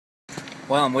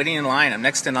Well, I'm waiting in line. I'm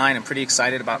next in line. I'm pretty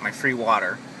excited about my free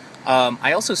water.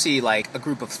 I also see like a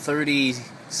group of 30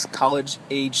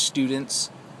 college-age students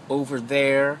over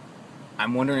there.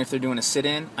 I'm wondering if they're doing a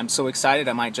sit-in. I'm so excited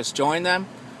I might just join them.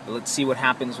 But let's see what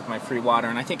happens with my free water,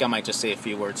 and I think I might just say a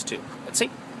few words too. Let's see.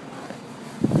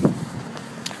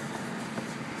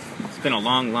 It's been a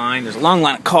long line. There's a long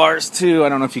line of cars too. I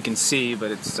don't know if you can see,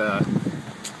 but it's,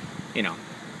 you know,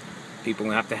 people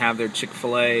have to have their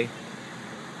Chick-fil-A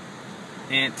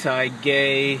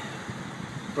anti-gay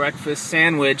breakfast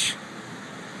sandwich.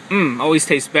 Always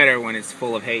tastes better when it's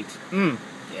full of hate.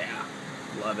 Yeah,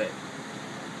 love it.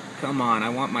 Come on, I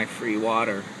want my free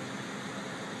water.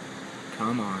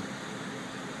 Come on.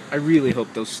 I really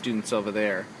hope those students over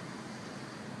there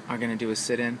are gonna do a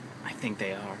sit-in. I think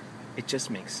they are. It just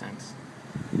makes sense.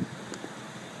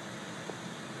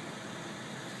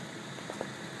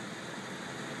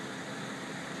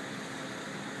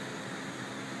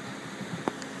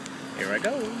 Here I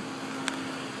go.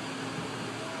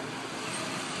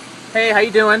 Hey, how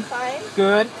you doing? Fine.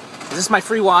 Good. Is this my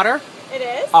free water? It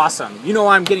is. Awesome. You know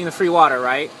why I'm getting the free water,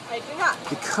 right? I do not.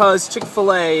 Because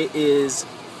Chick-fil-A is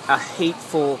a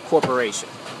hateful corporation.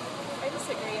 I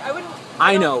disagree.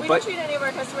 I know, we but don't treat any of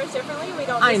our customers differently. We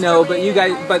don't. I know, but you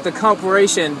guys, but the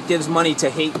corporation gives money to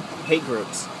hate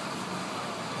groups.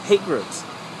 Hate groups.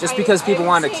 Just because people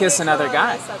want to kiss another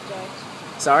guy.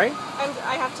 Sorry?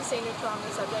 I have to stay neutral on the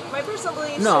subject. My personal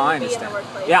beliefs No, I shouldn't be in the understand.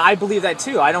 workplace. Yeah, I believe that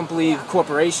too. I don't believe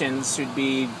corporations should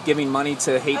be giving money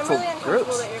to hateful I'm really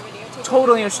groups. that you're videotaping.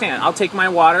 Totally understand. I'll take my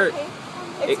water. Okay.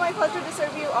 It's my pleasure to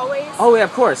serve you always. Oh yeah,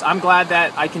 of course. I'm glad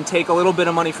that I can take a little bit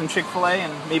of money from Chick-fil-A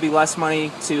and maybe less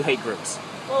money to hate groups.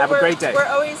 Well, Have a great day. We're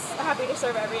always happy to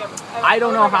serve every I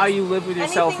don't know how you live with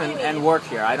yourself Anything you and need. work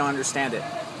here. I don't understand it.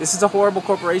 This is a horrible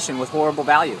corporation with horrible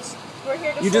values. We're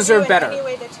here to You serve deserve you better. in any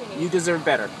way that you need. You deserve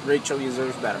better. Rachel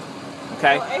deserves better.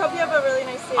 Okay? Well, I hope you have a really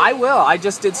nice day. I will. I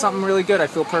just did something really good. I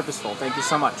feel purposeful. Thank you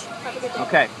so much. Have a good day.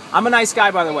 Okay. I'm a nice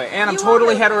guy, by the way. And I'm You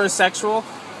totally are. heterosexual.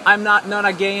 I'm not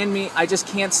a gay in me. I just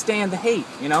can't stand the hate,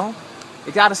 you know?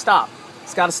 It gotta stop.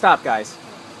 It's gotta stop, guys.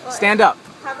 Well, Stand up.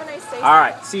 Have a nice day. All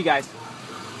right. See you guys.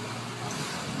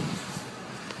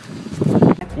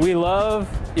 We love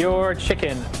your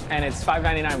chicken, and it's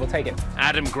 $5.99. We'll take it.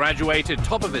 Adam graduated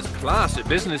top of his class at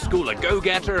business school, a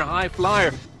go-getter, a high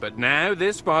flyer. But now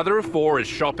this father of four is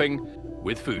shopping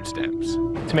with food stamps.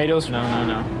 Tomatoes? No.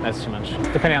 That's too much.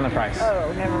 Depending on the price.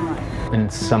 Oh, never mind. In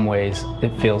some ways,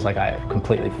 it feels like I have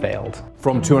completely failed.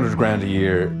 From 200 grand a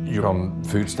year, you're on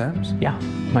food stamps? Yeah,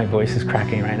 my voice is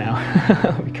cracking right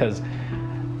now because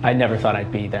I never thought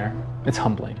I'd be there. It's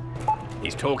humbling.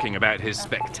 He's talking about his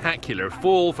spectacular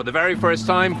fall for the very first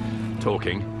time,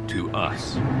 talking to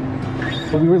us.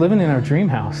 But we were living in our dream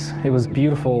house. It was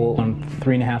beautiful on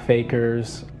 3.5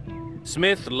 acres.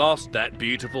 Smith lost that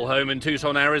beautiful home in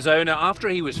Tucson, Arizona after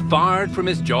he was fired from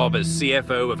his job as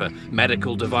CFO of a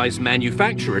medical device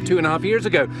manufacturer 2.5 years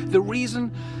ago. The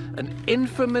reason? An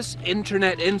infamous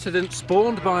internet incident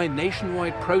spawned by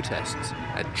nationwide protests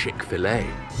at Chick-fil-A.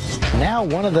 Now,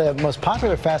 one of the most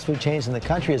popular fast food chains in the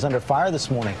country is under fire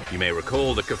this morning. You may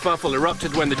recall the kerfuffle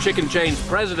erupted when the chicken chain's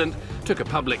president took a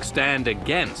public stand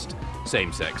against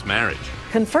same-sex marriage.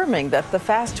 Confirming that the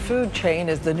fast food chain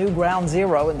is the new ground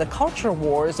zero in the culture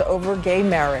wars over gay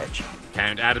marriage.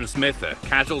 Count Adam Smith a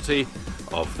casualty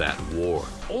of that war.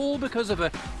 All because of a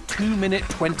 2-minute,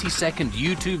 20-second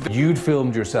YouTube video. You'd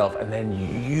filmed yourself and then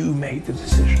you made the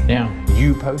decision. Yeah,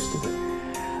 You posted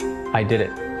it. I did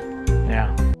it.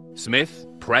 Yeah. Smith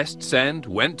pressed send,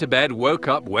 went to bed, woke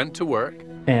up, went to work.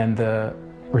 And the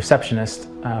receptionist,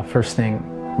 first thing,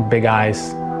 big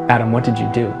eyes, Adam, what did you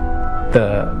do?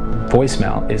 The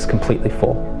voicemail is completely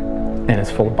full, and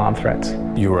it's full of bomb threats.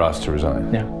 You were asked to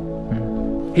resign. Yeah.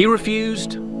 He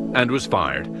refused and was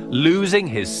fired, losing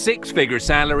his 6-figure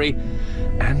salary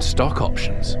and stock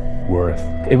options. Worth.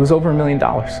 It was over $1 million.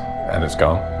 And it's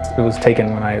gone. It was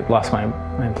taken when I lost my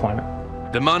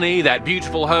employment. The money, that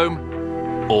beautiful home,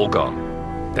 all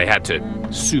gone. They had to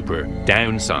super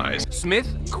downsize. Smith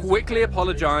quickly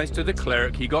apologized to the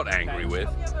clerk he got angry with.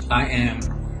 I am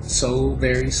so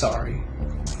very sorry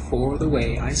for the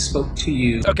way I spoke to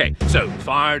you. Okay, so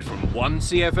fired from one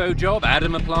CFO job,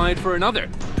 Adam applied for another,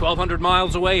 1,200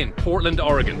 miles away in Portland,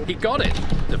 Oregon. He got it.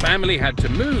 The family had to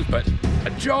move, but a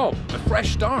job, a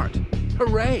fresh start.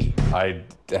 Hooray. I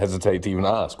hesitate to even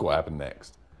ask what happened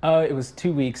next. It was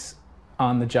 2 weeks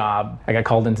on the job. I got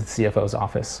called into the CFO's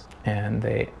office, and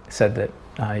they said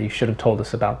that you should have told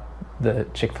us about the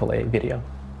Chick-fil-A video.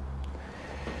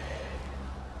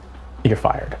 You're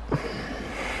fired.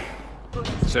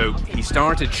 So he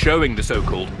started showing the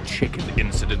so-called chicken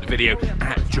incident video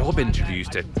at job interviews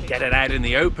to get it out in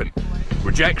the open.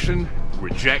 Rejection,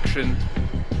 rejection,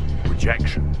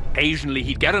 rejection. Occasionally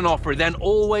he'd get an offer, then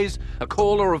always a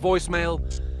call or a voicemail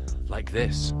like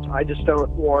this. I just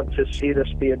don't want to see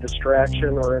this be a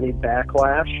distraction or any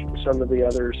backlash. Some of the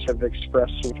others have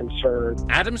expressed some concern.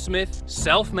 Adam Smith,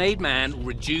 self-made man,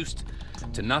 reduced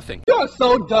to nothing. You are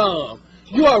so dumb.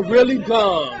 You are really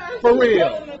dumb. For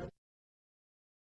real.